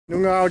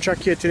New auto truck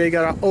here today.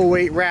 Got an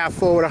 08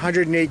 Rav4 with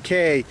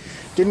 108K.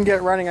 Didn't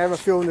get running. I have a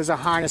feeling there's a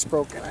harness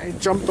broken. I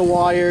jumped the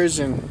wires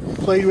and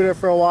played with it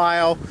for a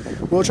while.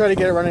 We'll try to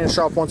get it running in the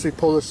shop once we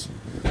pull this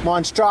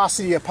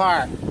monstrosity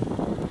apart.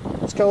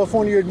 It's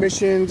California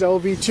emissions,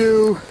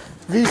 LV2,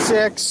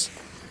 V6.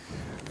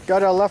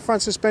 Got a left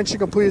front suspension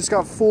complete. It's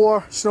got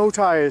 4 snow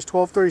tires,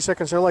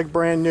 12/32. They're like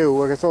brand new.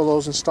 We're gonna throw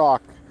those in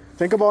stock.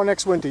 Think about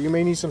next winter. You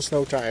may need some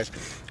snow tires.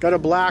 Got a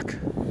black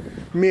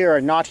mirror,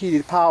 not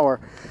heated,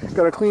 power.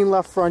 Got a clean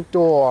left front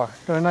door.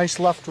 Got a nice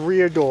left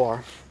rear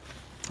door.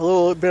 A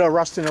little bit of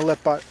rust in the lip,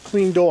 but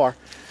clean door.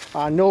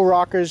 No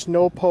rockers,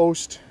 no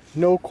post,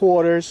 no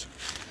quarters.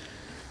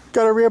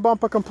 Got a rear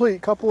bumper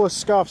complete. Couple of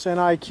scuffs and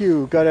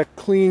IQ. Got a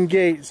clean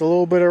gate. It's a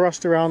little bit of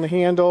rust around the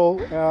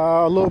handle.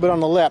 A little bit on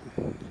the lip.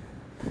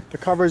 The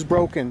cover is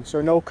broken,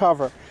 so no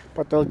cover.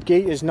 But the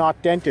gate is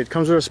not dented.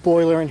 Comes with a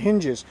spoiler and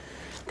hinges.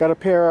 Got a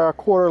pair of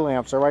quarter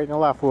lamps, a right and a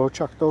left. We'll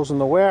chuck those in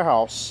the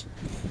warehouse.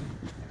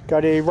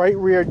 Got a right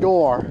rear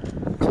door,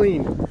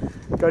 clean.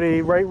 Got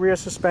a right rear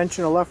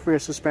suspension, a left rear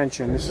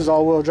suspension. This is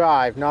all-wheel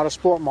drive, not a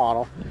sport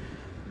model.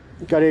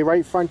 Got a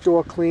right front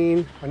door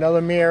clean,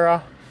 another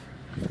mirror,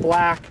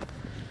 black,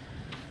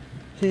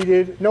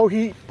 heated, no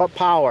heat, but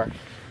power.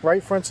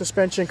 Right front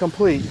suspension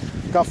complete.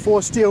 Got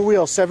 4 steel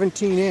wheels,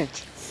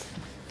 17-inch.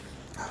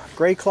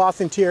 Gray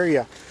cloth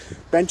interior,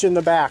 bench in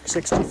the back,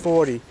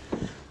 60/40.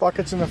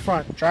 Buckets in the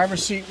front,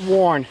 driver's seat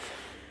worn.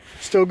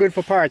 Still good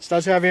for parts,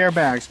 does have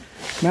airbags.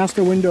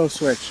 Master window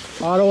switch,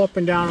 auto up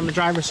and down on the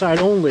driver's side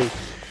only.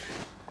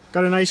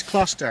 Got a nice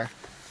cluster.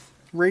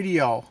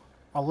 Radio,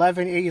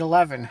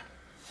 11/811.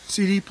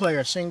 CD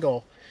player,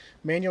 single.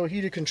 Manual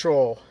heated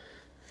control.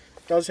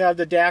 Does have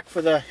the DAC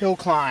for the hill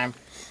climb.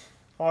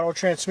 Auto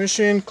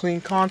transmission, clean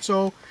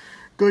console.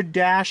 Good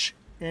dash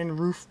and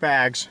roof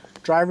bags.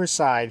 Driver's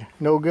side,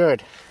 no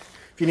good.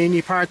 If you need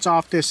any parts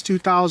off this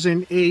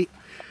 2008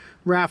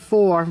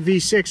 Rav4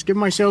 V6, give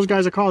my sales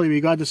guys a call. They'll be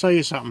glad to sell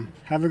you something.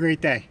 Have a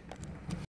great day.